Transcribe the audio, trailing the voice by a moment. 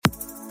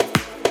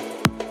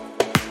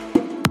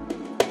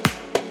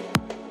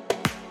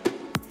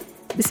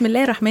بسم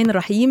الله الرحمن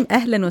الرحيم.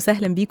 أهلا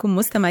وسهلا بكم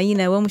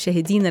مستمعينا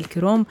ومشاهدينا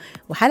الكرام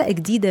وحلقة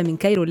جديدة من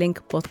كايرو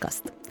لينك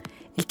بودكاست.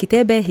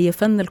 الكتابة هي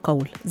فن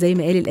القول زي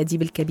ما قال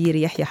الأديب الكبير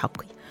يحيى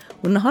حقي،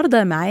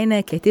 والنهاردة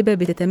معانا كاتبة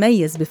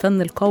بتتميز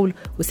بفن القول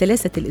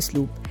وسلاسة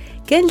الأسلوب.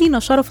 كان لينا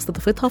شرف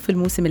استضافتها في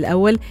الموسم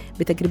الأول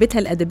بتجربتها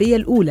الأدبية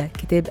الأولى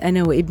كتاب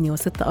أنا وابني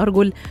وست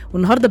أرجل،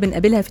 والنهاردة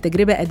بنقابلها في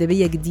تجربة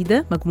أدبية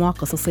جديدة مجموعة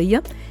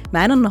قصصية.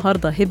 معانا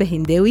النهاردة هبة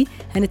هنداوي،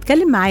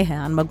 هنتكلم معاها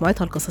عن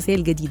مجموعتها القصصية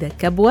الجديدة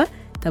كبوة.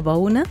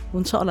 تابعونا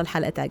وإن شاء الله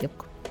الحلقة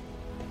تعجبكم.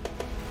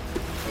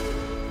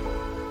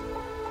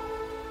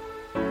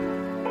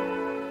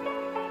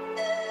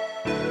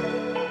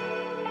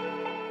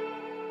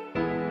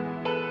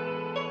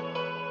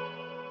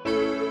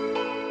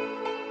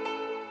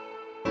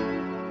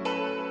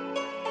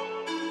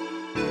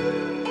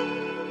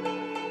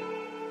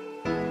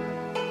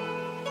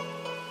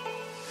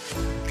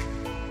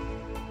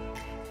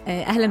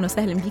 أهلا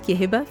وسهلا بيك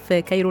يا هبة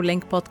في كايرو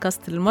لينك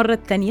بودكاست للمرة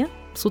الثانية.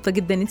 مبسوطة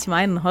جدا أنت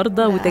معايا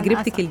النهاردة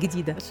وتجربتك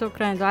الجديدة.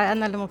 شكرا دعاء،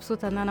 أنا اللي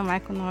مبسوطة أن أنا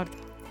معاكم النهاردة.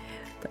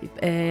 طيب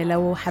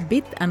لو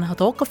حبيت أنا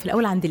هتوقف في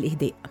الأول عند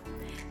الإهداء.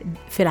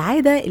 في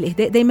العادة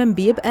الإهداء دايما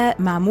بيبقى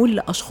معمول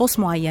لأشخاص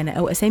معينة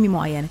أو أسامي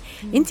معينة،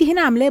 أنت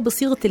هنا عاملاه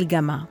بصيغة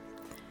الجمع.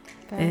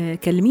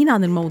 كلمينا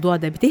عن الموضوع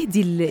ده،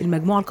 بتهدي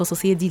المجموعة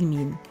القصصية دي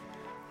لمين؟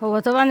 هو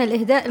طبعا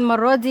الإهداء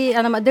المرة دي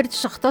أنا ما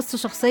قدرتش أختص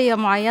شخصية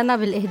معينة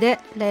بالإهداء،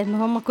 لأن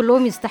هم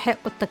كلهم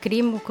يستحقوا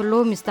التكريم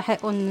وكلهم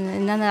يستحقوا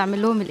إن أنا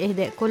أعمل لهم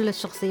الإهداء. كل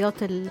الشخصيات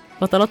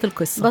بطلات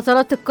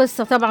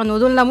القصة طبعا،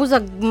 ودول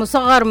نموذج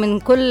مصغر من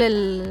كل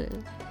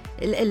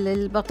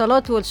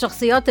البطلات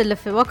والشخصيات اللي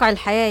في واقع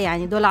الحياة.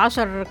 يعني دول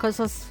 10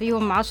 قصص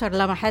فيهم 10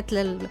 لمحات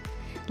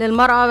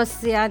للمرأة،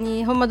 بس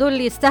يعني هم دول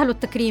اللي يستاهلوا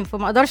التكريم،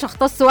 فما أقدرش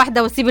أختص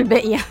واحدة وأسيب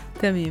الباقية.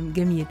 تمام،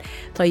 جميل.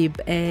 طيب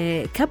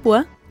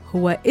كبوة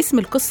هو اسم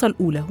القصة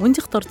الأولى، وانت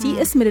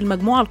اخترتيه اسم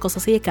للمجموعة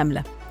القصصية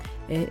كاملة.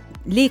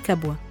 ليه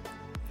كبوة؟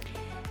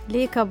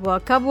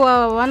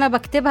 كبوة وأنا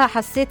بكتبها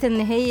حسيت إن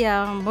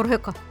هي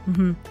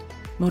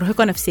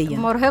مرهقة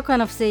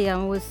نفسيا،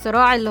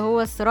 والصراع اللي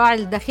هو الصراع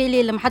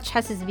الداخلي اللي محدش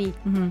حاسس بيه.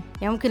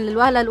 يعني ممكن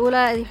للوهلة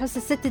الأولى يحس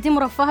الست دي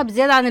مرفهة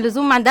بزيادة عن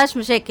اللزوم، ما عندهاش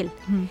مشاكل،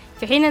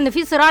 في حين إن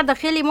في صراع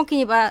داخلي ممكن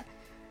يبقى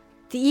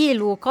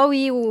تقيل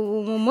وقوي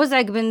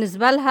ومزعج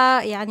بالنسبة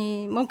لها.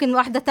 يعني ممكن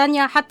واحدة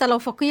تانية حتى لو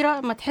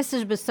فقيرة ما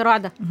تحسش بالصراع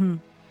ده.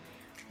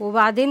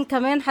 وبعدين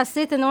كمان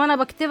حسيت ان وانا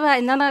بكتبها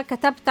ان انا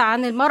كتبت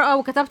عن المرأة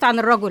وكتبت عن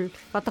الرجل،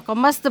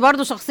 فتقمصت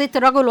برضو شخصية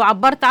الرجل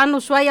وعبرت عنه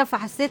شوية،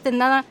 فحسيت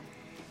ان انا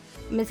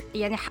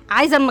يعني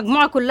عايزة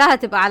المجموعة كلها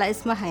تبقى على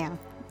اسمها يعني.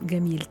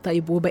 جميل.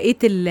 طيب وبقية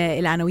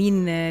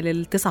العناوين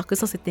لل9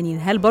 قصص التانيين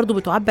هل برضو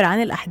بتعبر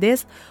عن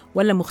الأحداث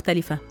ولا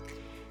مختلفة؟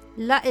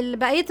 لا،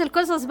 بقية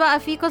القصص بقى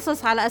في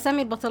قصص على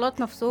أسامي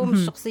البطلات نفسهم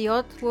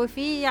الشخصيات،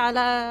 وفي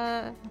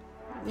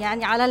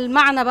على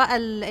المعنى بقى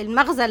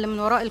المغزى اللي من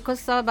وراء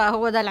القصة بقى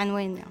هو ده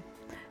العنوان يعني.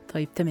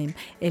 طيب تمام.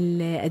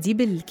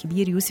 الأديب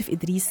الكبير يوسف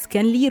إدريس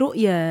كان ليه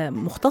رؤية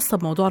مختصة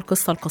بموضوع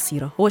القصة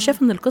القصيرة. هو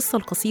شاف أن القصة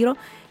القصيرة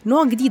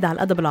نوع جديد على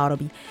الأدب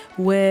العربي،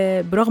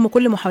 وبرغم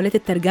كل محاولات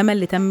الترجمة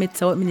اللي تمت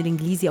سواء من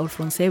الإنجليزي أو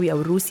الفرنساوي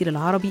أو الروسي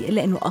للعربي،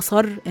 إلا أنه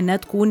أصر أنها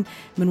تكون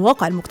من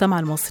واقع المجتمع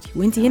المصري.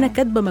 وإنت هنا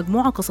كاتبة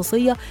مجموعة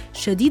قصصية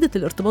شديدة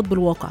الارتباط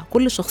بالواقع،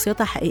 كل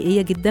شخصياتها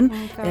حقيقية جدا،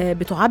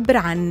 بتعبر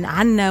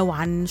عنا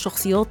وعن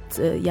شخصيات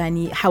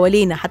يعني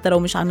حوالينا، حتى لو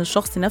مش عن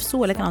الشخص نفسه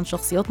ولكن عن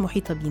شخصيات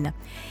محيطة بينا.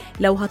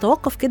 لو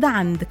هتوقف كده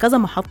عند كذا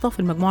محطة في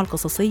المجموعة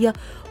القصصية،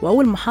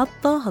 وأول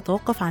محطة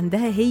هتوقف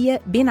عندها هي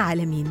بين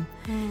عالمين.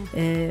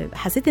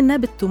 حسيت إنها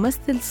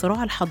بتمثل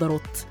صراع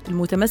الحضارات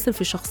المتمثل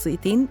في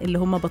شخصيتين اللي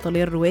هم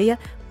بطلي الرواية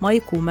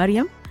مايك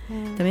ومريم.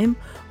 تمام.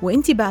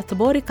 وإنتي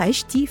باعتبارك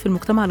عشتي في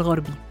المجتمع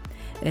الغربي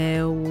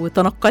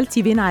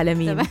وتنقلتي بين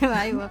عالمين. تمام،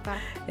 أيوة فعلا.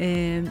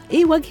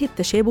 إيه وجه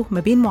التشابه ما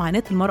بين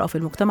معاناة المرأة في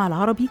المجتمع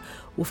العربي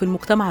وفي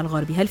المجتمع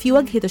الغربي؟ هل في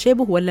وجه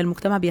تشابه ولا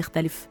المجتمع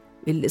بيختلف؟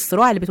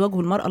 الصراع اللي بتواجهه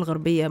المرأة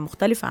الغربية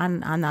مختلف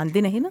عن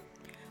عندنا هنا؟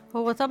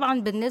 هو طبعا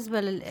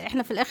بالنسبة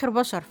احنا في الآخر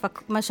بشر،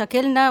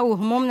 فمشاكلنا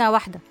وهمومنا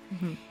واحدة.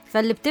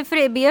 فاللي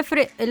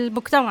بيفرق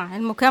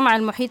المجتمع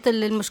المحيط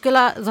اللي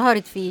المشكلة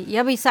ظهرت فيه،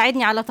 يا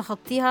بيساعدني على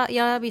تخطيها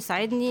يا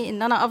بيساعدني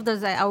ان انا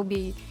افضل او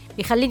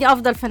بيخليني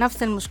افضل في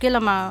نفس المشكلة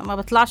ما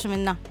بطلعش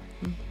منها.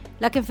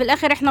 لكن في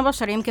الاخر احنا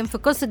بشر. يمكن في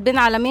قصة بين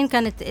عالمين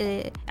كانت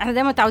احنا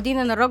دايما متعودين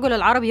ان الرجل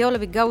العربي هو اللي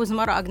بيتجوز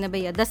مرأة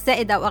اجنبية، ده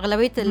السائد او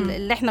اغلبية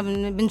اللي احنا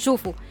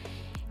بنشوفه.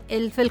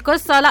 في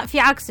القصة لا، في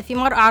عكس، في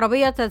مرأة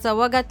عربية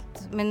تزوجت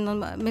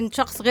من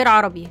شخص غير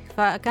عربي،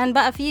 فكان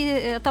بقى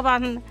في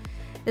طبعا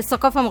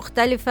الثقافة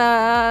مختلفة.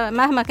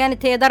 مهما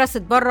كانت هي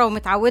درست بره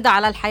ومتعودة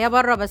على الحياة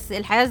بره، بس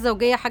الحياة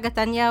الزوجية حاجة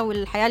تانية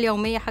والحياة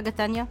اليومية حاجة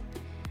تانية.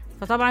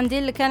 فطبعا دي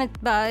اللي كانت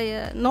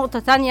بقى نقطة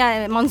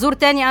تانية، منظور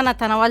تاني أنا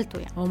تناولته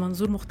يعني. هو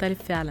منظور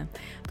مختلف فعلا.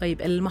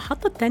 طيب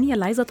المحطة التانية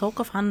اللي عايزة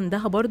أتوقف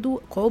عندها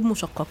برضو قعوب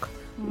مشققة.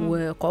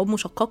 وقعوب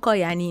مشققة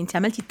يعني انت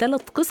عملتي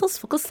 3 قصص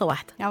في قصة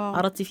واحدة،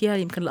 عرضتي فيها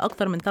يمكن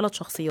لأكتر من 3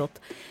 شخصيات.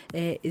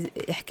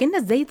 احكي لنا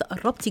ازاي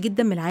تقربتي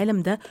جدا من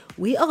العالم ده،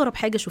 وايه أغرب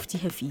حاجة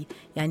شفتيها فيه؟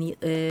 يعني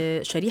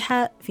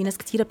شريحة في ناس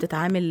كتيرة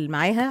بتتعامل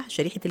معاها،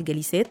 شريحة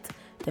الجليسات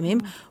تمام.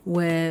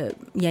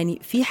 ويعني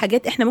في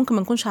حاجات احنا ممكن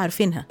ما نكونش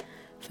عارفينها،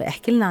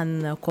 فاحكي لنا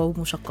عن كعوب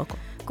مشققة.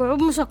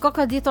 كعوب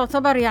مشققة دي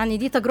تعتبر يعني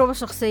دي تجربة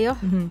شخصية.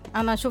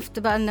 أنا شفت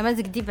بقى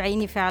النماذج دي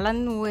بعيني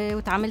فعلا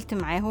وتعاملت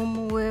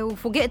معاهم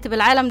وفوجئت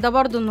بالعالم ده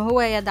برضو، إنه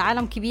هو ده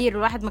عالم كبير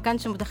الواحد ما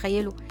كانش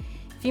متخيله.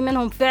 في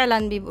منهم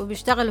فعلا بيبقوا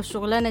بيشتغلوا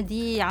الشغلانة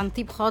دي عن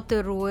طيب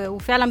خاطر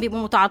وفعلا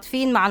بيبقوا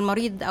متعاطفين مع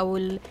المريض أو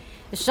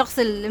الشخص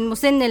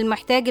المسن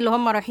المحتاج اللي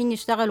هم رايحين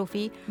يشتغلوا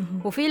فيه.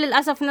 وفي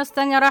للأسف ناس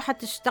تانية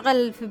راحت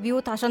تشتغل في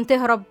بيوت عشان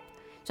تهرب،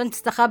 عشان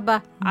تستخبى،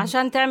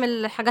 عشان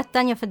تعمل حاجات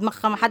تانية في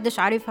دماغها محدش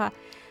عارفها.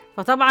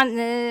 فطبعا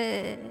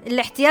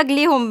الاحتياج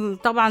ليهم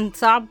طبعا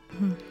صعب،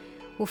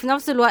 وفي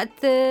نفس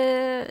الوقت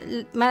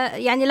ما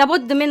يعني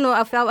لابد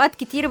منه. في اوقات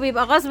كتير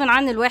بيبقى غصب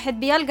عن الواحد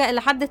بيلجأ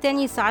لحد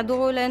تاني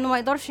يساعده، لانه ما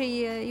يقدرش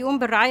يقوم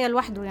بالرعاية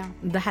لوحده يعني.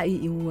 ده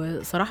حقيقي.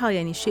 وصراحة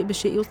يعني الشيء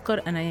بالشيء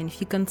يذكر. انا يعني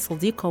في كانت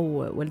صديقة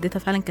ووالدتها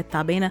فعلا كانت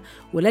تعبانة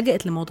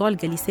ولجأت لموضوع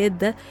الجليسات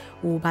ده،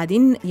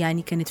 وبعدين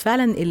يعني كانت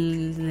فعلا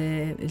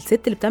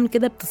الست اللي بتعمل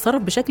كده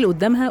بتتصرف بشكل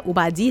قدامها،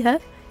 وبعديها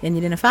يعني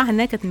اللي نفعها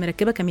انها كانت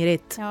مركبة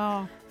كاميرات.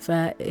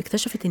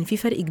 فاكتشفت ان في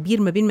فرق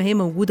كبير ما بين ما هي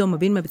موجوده وما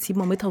بين ما بتسيب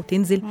مامتها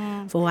وتنزل.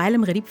 فهو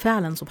عالم غريب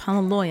فعلا سبحان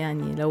الله.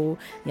 يعني لو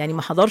يعني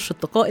ما حضرش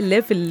اتقاء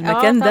الله في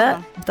المكان ده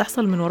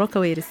بتحصل من وراه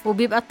كوارث.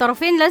 وبيبقى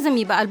الطرفين لازم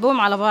يبقى قلبهم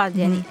على بعض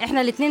يعني.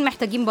 احنا الاثنين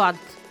محتاجين بعض،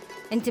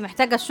 انت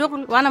محتاجه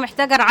الشغل وانا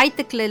محتاجه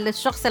رعايتك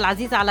للشخص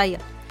العزيز عليا.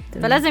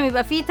 فلازم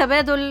يبقى في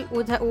تبادل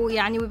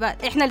ويعني يبقى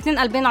احنا الاثنين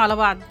قلبنا على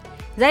بعض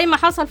زي ما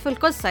حصل في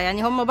القصة.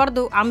 يعني هم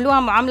برضو عملوها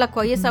معاملة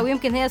كويسة،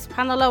 ويمكن هي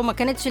سبحان الله وما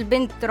كانتش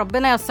البنت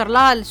ربنا يسر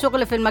لها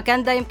الشغل في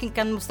المكان ده يمكن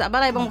كان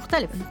مستقبلها يبقى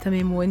مختلف.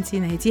 تمام. وانتي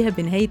نهيتيها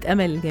بنهاية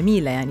أمل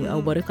جميلة يعني،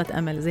 أو بريقة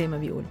أمل زي ما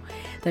بيقولوا.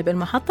 طيب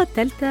المحطة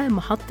الثالثة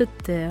محطة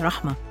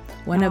رحمة،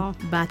 وأنا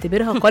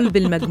بعتبرها قلب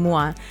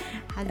المجموعة.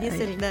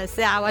 حديث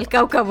الساعة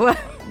والكوكب.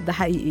 ده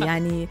حقيقي.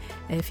 يعني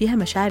فيها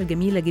مشاعر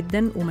جميلة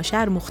جدا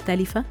ومشاعر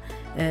مختلفة.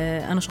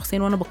 أنا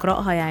شخصيا وأنا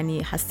بقرأها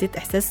يعني حسيت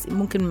إحساس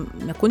ممكن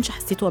ما كنتش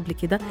حسيته قبل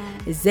كده.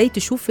 إزاي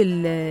تشوف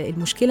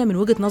المشكلة من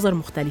وجهة نظر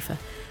مختلفة.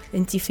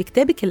 أنتي في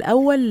كتابك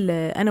الأول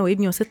أنا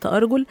وابني وست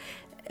أرجل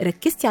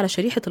ركزتي على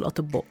شريحة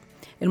الأطباء.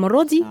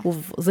 المرة دي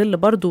وفي ظل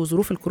برضو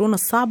ظروف الكورونا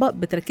الصعبة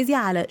بتركزي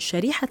على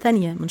شريحة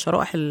تانية من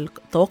شرائح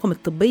الطواقم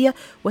الطبية،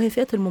 وهي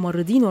فئة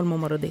الممرضين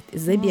والممرضات.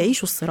 إزاي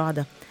بيعيشوا الصراع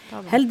ده؟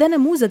 هل ده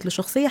نموذج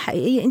لشخصية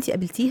حقيقية أنت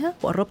قابلتيها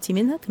وقربتي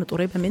منها، كانت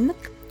قريبة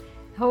منك؟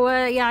 هو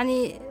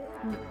يعني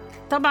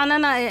طبعا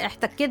أنا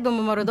احتكيت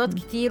بممرضات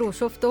كتير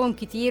وشفتهم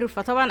كتير.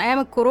 فطبعا أيام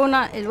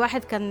الكورونا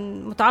الواحد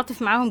كان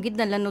متعاطف معاهم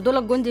جدا، لأنه دول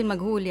الجندي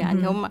المجهول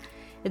يعني. هم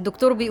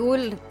الدكتور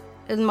بيقول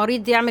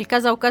المريض يعمل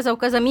كذا وكذا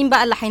وكذا، مين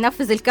بقى اللي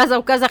هينفذ الكذا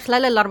وكذا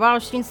خلال ال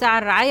 24 ساعة؟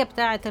 الرعاية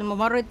بتاعة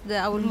الممرض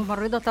أو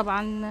الممرضة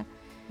طبعا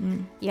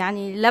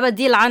يعني لا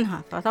بديل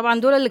عنها. فطبعا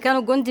دول اللي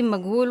كانوا الجندي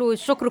المجهول،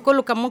 والشكر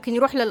كله كان ممكن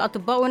يروح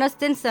للأطباء، وناس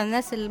تنسى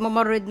الناس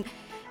الممرض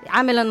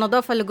عامل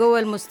النظافة اللي جوه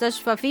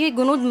المستشفى. في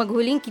جنود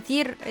مجهولين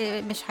كتير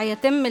مش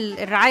هيتم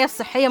الرعاية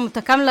الصحية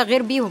متكاملة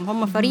غير بيهم.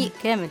 هم فريق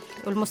كامل،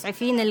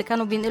 والمسعفين اللي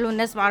كانوا بينقلوا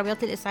الناس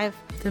بعربيات الإسعاف.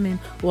 تمام.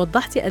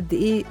 وضحتي قد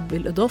إيه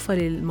بالإضافة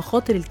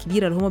للمخاطر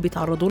الكبيرة اللي هم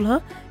بيتعرضوا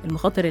لها،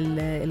 المخاطر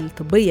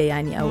الطبية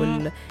يعني أو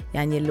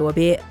يعني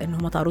الوباء، إن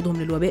هم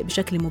تعرضهم للوباء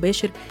بشكل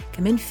مباشر.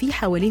 كمان في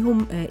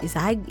حواليهم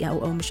إزعاج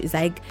أو مش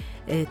إزعاج،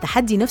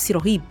 تحدي نفسي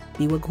رهيب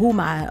بيواجهوه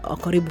مع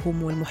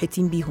أقاربهم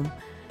والمحيطين بيهم.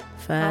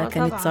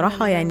 فكانت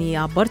صراحة يعني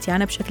عبرتي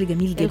عنها بشكل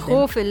جميل جدا.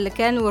 الخوف اللي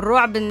كان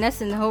والرعب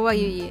الناس ان هو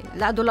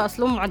لا دول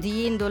اصلهم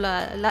معديين، دول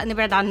لا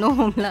نبعد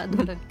عنهم، لا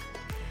دول.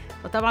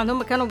 وطبعا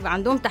هم كانوا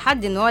عندهم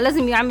تحدي ان هو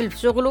لازم يعمل في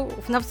شغله،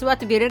 وفي نفس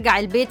الوقت بيرجع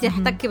البيت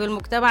يحتك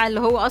بالمجتمع اللي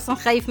هو اصلا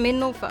خايف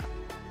منه.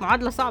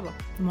 معادلة صعبة.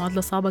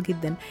 معادلة صعبة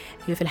جدا.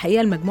 هي في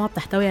الحقيقة المجموعة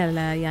بتحتوي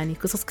على يعني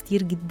قصص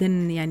كتير جدا،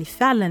 يعني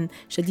فعلا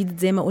شديدة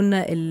زي ما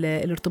قلنا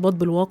الارتباط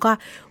بالواقع،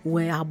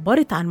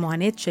 وعبرت عن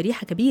معاناة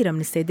شريحة كبيرة من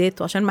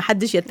السيدات. وعشان ما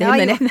حدش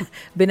يتهمنا ان احنا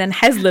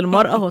بننحاز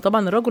للمرأة، هو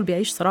طبعا الرجل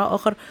بيعيش صراع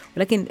آخر،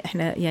 ولكن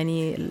احنا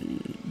يعني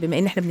بما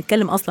ان احنا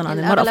بنتكلم اصلا عن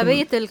المرأة،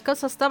 أغلبية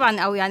القصص طبعا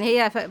او يعني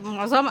هي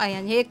معظمها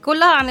يعني هي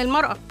كلها عن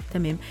المرأة.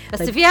 تمام. بس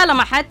طيب فيها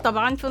لمحات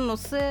طبعا في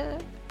النص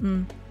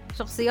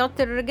شخصيات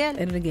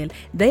الرجال.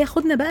 ده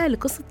ياخدنا بقى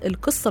لقصة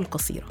القصة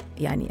القصيرة.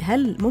 يعني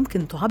هل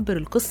ممكن تعبر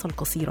القصة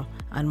القصيرة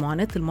عن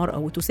معاناة المرأة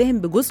وتساهم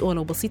بجزء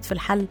ولو بسيط في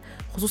الحل؟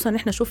 خصوصا ان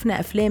احنا شفنا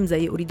افلام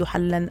زي اريد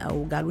حلا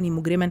او جعلوني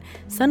مجرما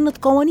سنت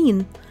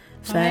قوانين.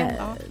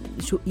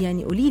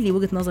 يعني قوليلي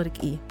وجهة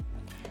نظرك ايه؟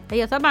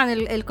 هي طبعا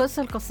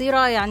القصة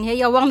القصيرة يعني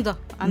هي ومضة.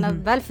 أنا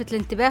بلفت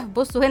الانتباه،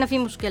 بصوا هنا في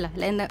مشكلة،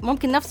 لأن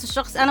ممكن نفس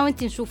الشخص أنا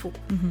وإنتي نشوفه،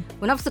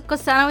 ونفس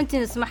القصة أنا وإنتي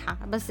نسمعها،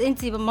 بس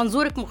إنتي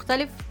منظورك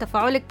مختلف،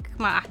 تفاعلك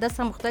مع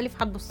أحداثها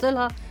مختلف، هتبص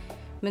لها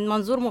من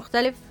منظور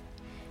مختلف.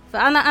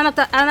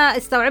 فأنا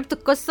استوعبت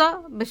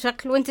القصة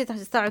بشكل وإنتي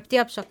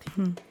استوعبتيها بشكل.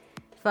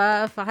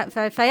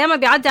 فياما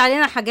بيعدي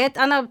علينا حاجات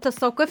أنا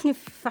بتستوقفني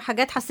في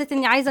حاجات حسيت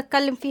إني عايزة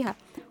أتكلم فيها.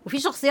 وفي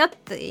شخصيات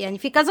يعني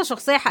في كذا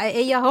شخصية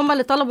حقيقية هم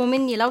اللي طلبوا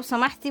مني لو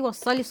سمحتي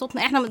وصلي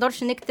صوتنا، احنا ما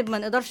نقدرش نكتب، ما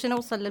نقدرش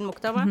نوصل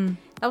للمجتمع،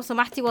 لو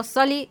سمحتي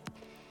وصلي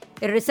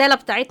الرسالة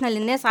بتاعتنا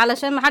للناس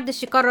علشان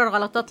محدش يكرر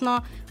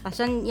غلطاتنا،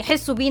 عشان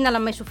يحسوا بينا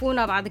لما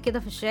يشوفونا بعد كده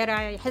في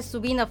الشارع، يحسوا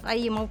بينا في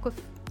أي موقف.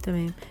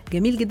 تمام،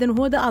 جميل جدا.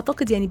 وهو ده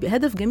اعتقد يعني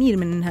هدف جميل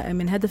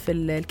من هدف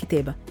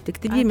الكتابه،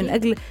 تكتبي من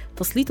اجل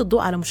تسليط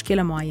الضوء على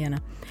مشكله معينه.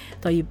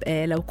 طيب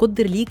لو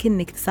قدر ليك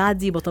انك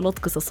تساعدي بطلات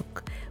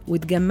قصصك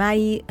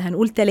وتجمعي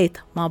هنقول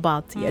 3 مع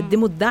بعض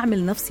يقدموا الدعم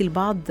النفسي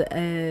لبعض،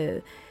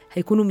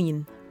 هيكونوا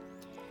مين؟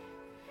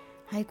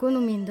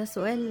 ده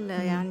سؤال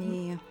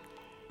يعني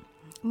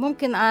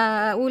ممكن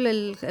اقول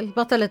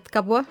البطلة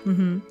كبوة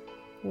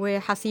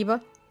وحسيبة.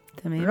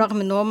 تمام.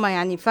 رغم ان هم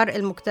يعني فرق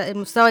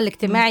المستوى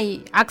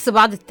الاجتماعي عكس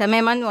بعض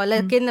تماما،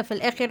 ولكن في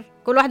الاخر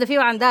كل واحدة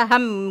فيهم عندها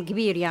هم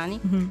كبير يعني.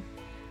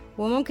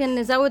 وممكن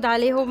نزود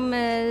عليهم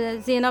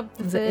زينب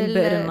في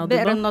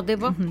البئر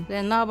الناضبة،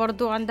 لانها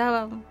برضو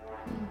عندها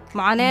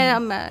معاناة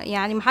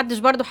يعني محدش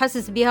برضو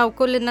حاسس بيها،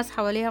 وكل الناس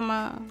حواليها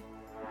ما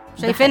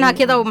شايفينها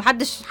كده،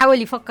 ومحدش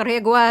حاول يفكر هي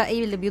جواها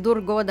ايه اللي بيدور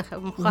جوا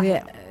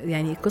مخها.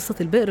 يعني قصة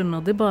البئر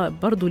الناضبة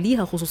برضو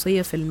ليها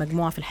خصوصية في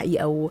المجموعة في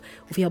الحقيقة،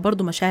 وفيها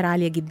برضو مشاعر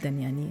عالية جدا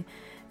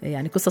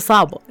يعني قصة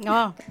صعبة.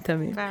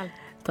 تمام فعلا.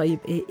 طيب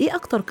ايه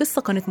اكتر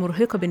قصة كانت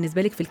مرهقة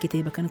بالنسبة لك في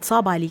الكتابة، كانت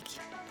صعبة عليكي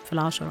في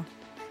ال10؟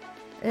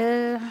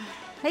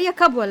 هي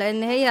كبوة،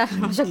 لان هي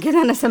عشان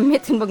كده انا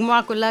سميت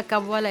المجموعة كلها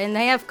كبوة، لان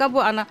هي في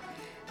كبوة انا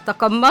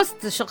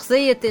تقمصت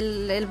شخصية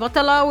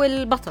البطلة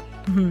والبطل.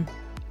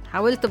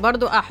 حاولت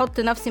برضو احط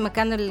نفسي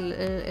مكان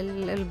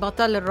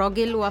البطل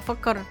الراجل،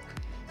 وافكر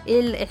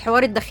ايه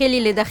الحوار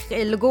الداخلي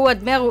اللي جوه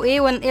دماغه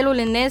ايه، وانقله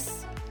للناس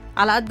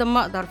على قد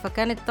ما اقدر.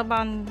 فكانت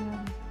طبعا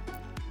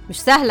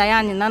مش سهله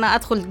يعني ان انا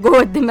ادخل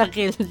جوه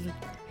الدماغ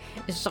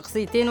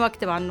الشخصيتين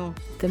واكتب عنهم.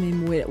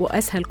 تمام.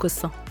 واسهل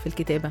قصه في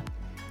الكتابه؟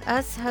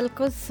 اسهل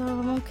قصه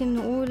ممكن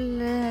نقول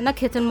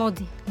نكهه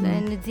الماضي،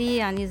 لان دي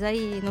يعني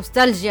زي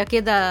نوستالجيا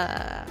كده،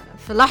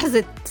 في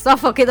لحظه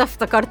صفا كده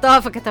افتكرتها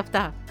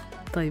فكتبتها.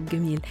 طيب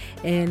جميل.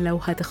 لو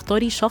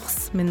هتختاري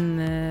شخص من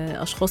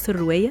أشخاص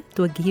الرواية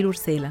توجهي له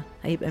رسالة،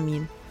 هيبقى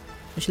مين؟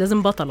 مش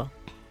لازم بطلة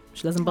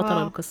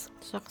القصة.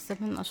 شخص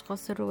من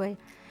أشخاص الرواية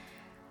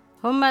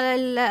هم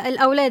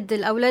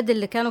الأولاد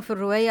اللي كانوا في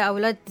الرواية،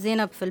 أولاد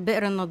زينب في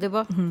البئر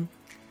الناضبة.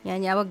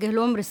 يعني أوجه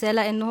لهم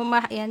رسالة إن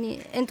هم يعني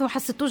أنتم ما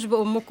حسيتوش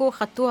بأمكم،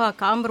 خدتوها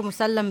كأمر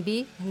مسلم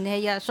بيه، إن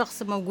هي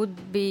شخص موجود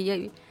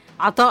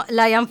بعطاء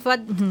لا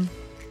ينفد.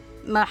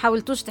 ما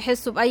حاولتوش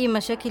تحسوا بأي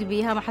مشاكل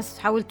بيها، ما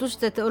حاولتوش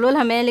تقولوا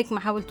لها مالك، ما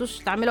حاولتوش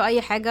تعملوا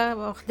أي حاجة،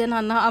 واخدينها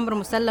إنها أمر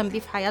مسلم بيه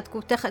في حياتكم،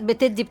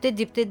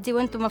 بتدي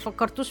وانتوا ما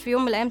فكرتوش في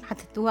يوم من الأيام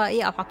هتدوها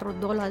إيه أو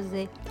هتردوا لها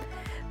إزاي.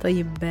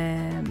 طيب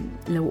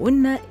لو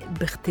قلنا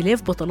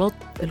باختلاف بطلات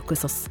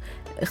القصص،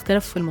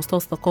 اختلاف في المستوى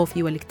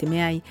الثقافي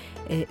والاجتماعي،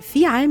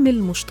 في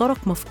عامل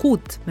مشترك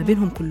مفقود ما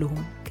بينهم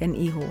كلهم، كان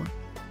إيه هو؟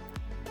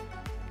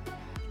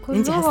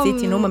 انت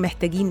حسيتي إن هم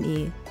محتاجين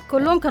إيه؟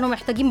 كلهم كانوا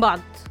محتاجين بعض،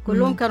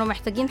 كلهم كانوا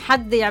محتاجين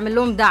حد يعمل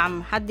لهم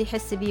دعم، حد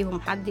يحس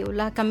بيهم، حد يقول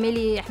لها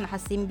كملي احنا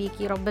حاسين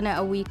بيكي، ربنا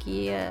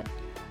يقويكي،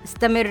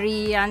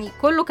 استمري. يعني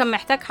كله كان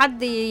محتاج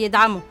حد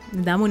يدعمه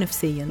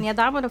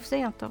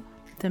نفسيا طبعا.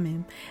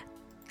 تمام.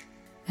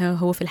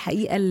 هو في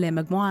الحقيقة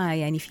المجموعة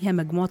يعني فيها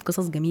مجموعة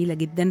قصص جميلة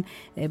جدا،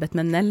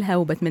 بتمنى لها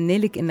وبتمنى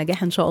لك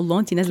النجاح إن شاء الله.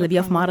 أنت نازلة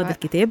بيها في معرض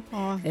الكتاب،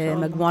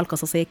 مجموعة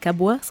القصصية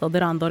كبوة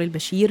صادرة عن دار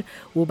البشير.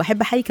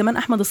 وبحب أحيي كمان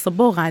أحمد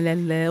الصباغ على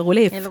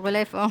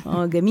الغلاف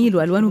جميل،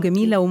 وألوانه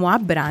جميلة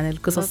ومعبر عن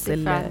القصص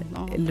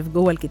اللي في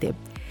جوه الكتاب.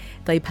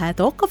 طيب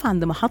هتوقف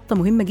عند محطة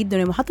مهمة جدا،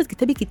 وهي محطة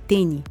كتابك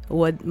التاني،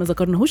 هو ما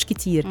ذكرناهوش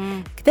كتير.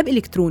 كتاب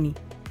إلكتروني،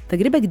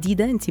 تجربة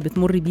جديدة أنت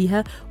بتمر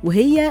بيها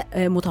وهي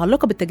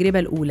متعلقة بالتجربة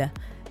الأولى،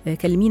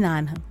 كلمينا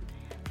عنها.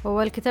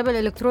 هو الكتاب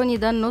الإلكتروني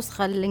ده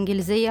النسخة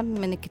الإنجليزية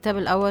من الكتاب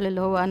الأول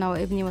اللي هو أنا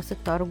وابني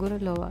و6 أرجل،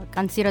 اللي هو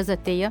كان سيرة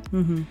ذاتية.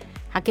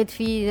 حكيت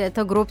فيه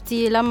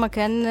تجربتي لما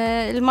كان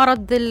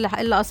المرض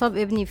اللي أصاب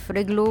ابني في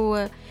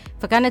رجله،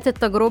 فكانت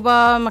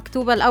التجربة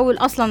مكتوبة الأول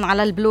أصلا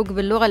على البلوج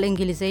باللغة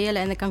الإنجليزية،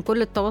 لأن كان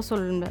كل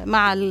التواصل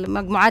مع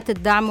مجموعات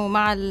الدعم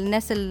ومع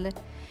الناس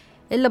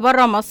اللي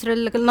برا مصر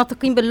اللي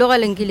ناطقين باللغة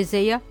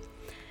الإنجليزية.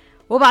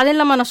 وبعدين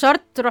لما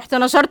رحت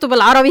نشرته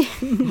بالعربي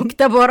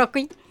كتاب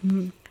ورقي.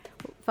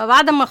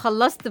 فبعد ما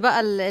خلصت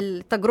بقى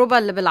التجربة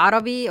اللي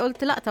بالعربي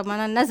قلت لا، طب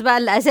انا الناس بقى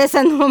اللي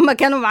اساسا هم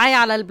كانوا معايا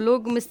على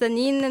البلوج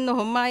مستنيين ان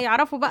هم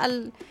يعرفوا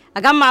بقى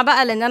اجمع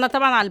بقى، لان انا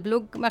طبعا على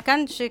البلوج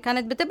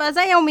كانت بتبقى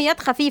زي يوميات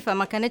خفيفة،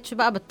 ما كانتش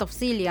بقى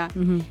بالتفصيل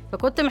يعني.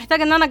 فكنت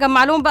محتاجة ان انا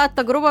اجمع لهم بقى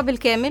التجربة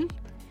بالكامل،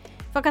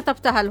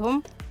 فكتبتها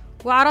لهم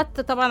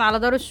وعرضت طبعا على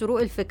دار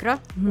الشروق الفكرة،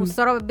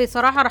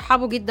 بصراحة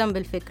رحبوا جدا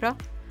بالفكرة.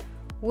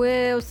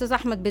 واستاذ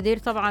احمد بدير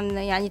طبعا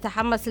يعني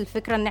تحمس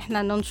الفكره ان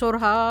احنا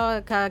ننشرها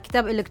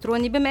ككتاب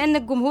الكتروني، بما ان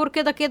الجمهور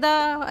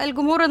كده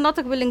الجمهور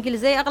الناطق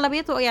بالانجليزيه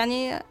اغلبيته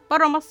يعني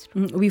بره مصر،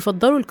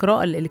 وبيفضلوا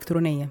القراءه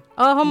الالكترونيه.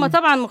 هم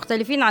طبعا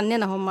مختلفين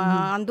عننا، هم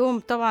عندهم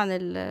طبعا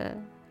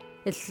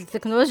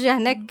التكنولوجيا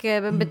هناك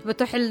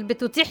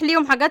بتتيح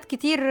ليهم حاجات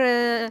كتير،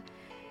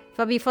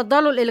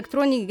 فبيفضلوا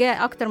الالكتروني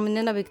جاء اكتر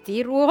مننا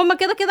بكتير. وهم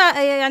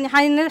كده يعني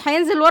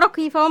هينزل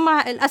ورقي، فهم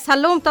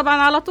الاسهل لهم طبعا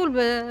على طول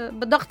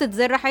بضغطة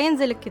زر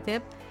هينزل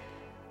الكتاب،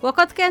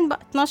 وقد كان بقى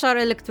 12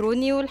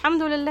 الكتروني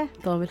والحمد لله.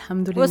 طب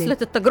الحمد لله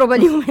وصلت التجربه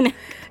اليوم هنا.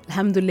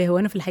 الحمد لله. هو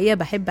انا في الحقيقه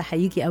بحب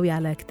احييكي قوي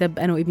على كتاب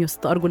انا وابني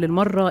وست ارجل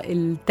للمره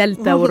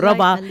الثالثه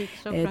والرابعه.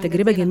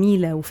 تجربه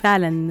جميله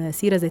وفعلا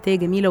سيره ذاتيه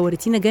جميله،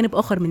 وريتينا جانب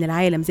اخر من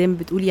العالم زي ما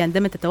بتقولي،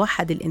 عندما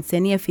تتوحد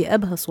الانسانيه في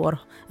ابهى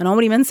صورها. انا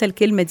عمري ما انسى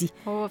الكلمه دي.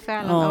 هو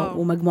فعلا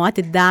ومجموعات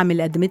الدعم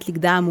اللي قدمت لك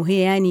دعم، وهي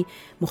يعني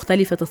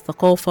مختلفه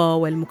الثقافه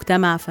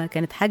والمجتمع،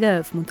 فكانت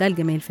حاجه في منتهى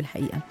الجمال في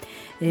الحقيقه.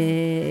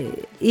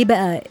 ايه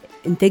بقى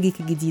انتاجك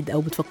الجديد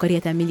او بتفكري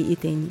هتعملي ايه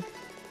تاني؟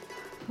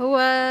 هو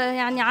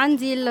يعني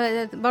عندي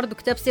برضو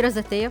كتاب سيرة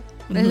ذاتية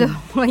اللي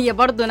هي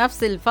برضو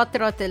نفس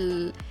الفترة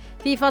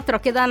في فترة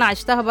كده أنا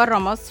عشتها برا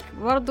مصر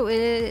برضو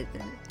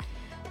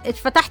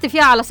اتفتحت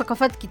فيها على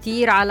ثقافات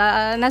كتير،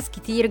 على ناس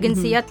كتير،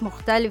 جنسيات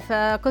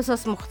مختلفة،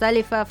 قصص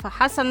مختلفة،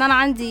 فحاسة ان انا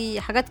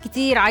عندي حاجات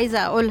كتير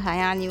عايزة اقولها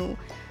يعني،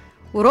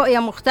 ورؤية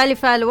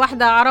مختلفة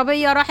لواحدة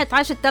عربية راحت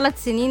عاشت 3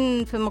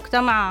 سنين في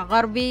مجتمع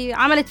غربي،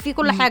 عملت فيه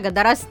كل حاجة،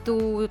 درست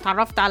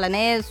وتعرفت على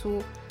ناس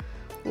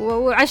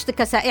وعشت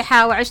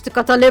كسائحة وعشت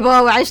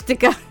كطالبة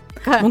وعشت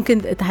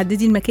ممكن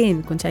تحددي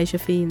المكان كنت عايشة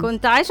فين؟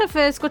 كنت عايشة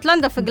في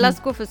اسكتلندا، في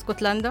جلاسكو في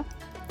اسكتلندا.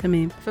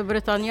 تمام. في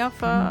بريطانيا.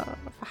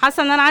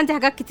 فحاسة ان انا عندي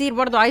حاجات كتير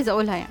برضو عايزة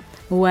اقولها يعني.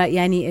 هو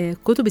يعني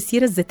كتب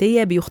السيرة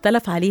الذاتية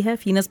بيختلف عليها،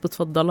 في ناس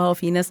بتفضلها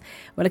وفي ناس،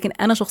 ولكن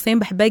انا شخصيا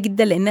بحبها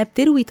جدا لانها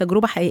بتروي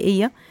تجربة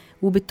حقيقية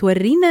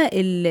وبتورينا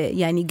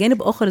يعني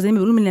جانب اخر زي ما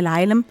بيقولوا من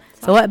العالم.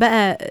 صح. سواء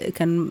بقى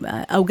كان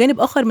او جانب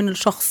اخر من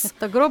الشخص،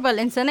 التجربة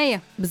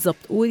الانسانية بالظبط،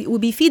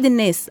 وبيفيد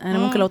الناس. انا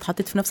ممكن لو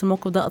اتحطيت في نفس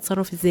الموقف ده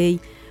اتصرف ازاي،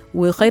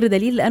 وخير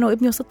دليل انا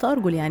وابني وست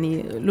ارجل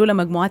يعني، لولا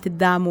مجموعات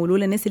الدعم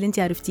ولولا الناس اللي انت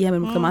عرفتيها من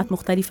مجتمعات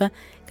مختلفة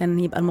كان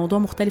يبقى الموضوع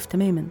مختلف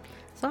تماما.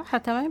 صح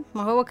تمام.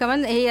 ما هو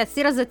كمان هي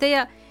السيرة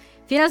الذاتية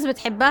في ناس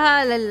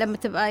بتحبها لما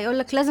تبقى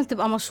يقولك لازم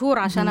تبقى مشهور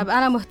عشان ابقى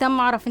انا مهتم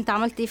اعرف انت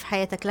عملت ايه في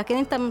حياتك، لكن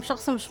انت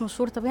شخص مش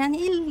مشهور، طب يعني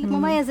ايه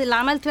المميز اللي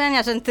عملته يعني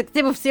عشان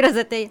تكتبه في سيرة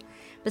ذاتية؟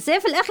 بس هي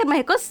في الاخر ما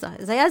هي قصة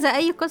زيها زي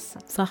اي قصة.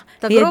 صح.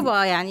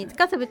 تجربة يعني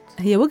اتكتبت.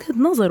 هي وجهة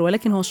نظر،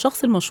 ولكن هو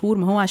الشخص المشهور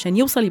ما هو عشان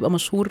يوصل يبقى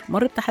مشهور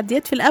مر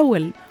بتحديات في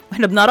الاول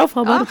واحنا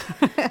بنعرفها برضه.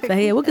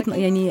 فهي وجهة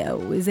يعني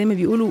زي ما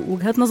بيقولوا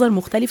وجهات نظر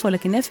مختلفة،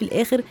 ولكنها في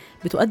الاخر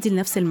بتؤدي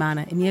لنفس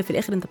المعنى، ان هي في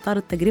الاخر انت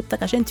بتعرض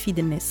تجربتك عشان تفيد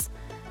الناس.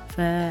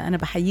 فانا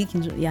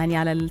بحييكي يعني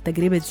على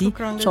التجربه دي.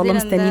 ان شاء الله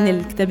مستنيين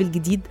الكتاب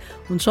الجديد،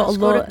 وان شاء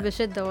الله بشكرك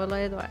بشده والله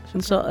يا دعاء.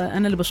 ان شاء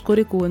انا اللي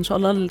بشكرك، وان شاء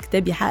الله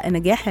الكتاب يحقق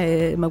نجاح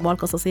المجموعه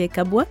القصصيه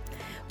كبوة.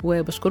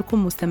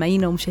 وبشكركم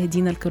مستمعينا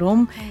ومشاهدينا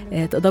الكرام.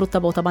 تقدروا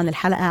تتابعوا طبعا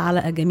الحلقه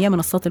على جميع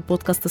منصات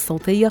البودكاست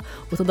الصوتيه،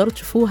 وتقدروا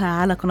تشوفوها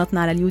على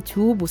قناتنا على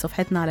اليوتيوب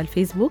وصفحتنا على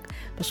الفيسبوك.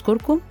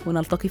 بشكركم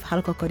ونلتقي في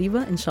حلقه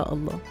قريبه ان شاء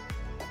الله.